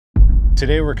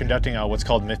Today we're conducting what's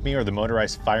called MIFME, or the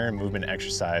Motorized Fire and Movement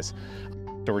Exercise.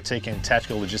 So we're taking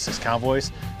tactical logistics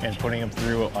convoys and putting them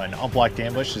through an unblocked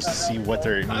ambush just to see what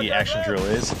their immediate action drill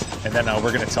is. And then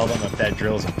we're going to tell them if that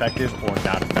drill is effective or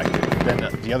not effective.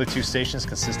 Then the other two stations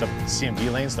consist of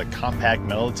CMD lanes, the compact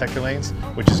metal detector lanes,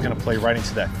 which is going to play right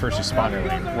into that first responder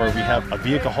lane, where we have a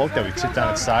vehicle Hulk that we tip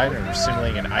down its side and we're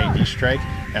simulating an IED strike.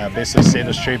 Basically save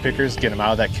those cherry pickers, get them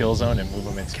out of that kill zone and move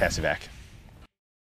them into Casevac.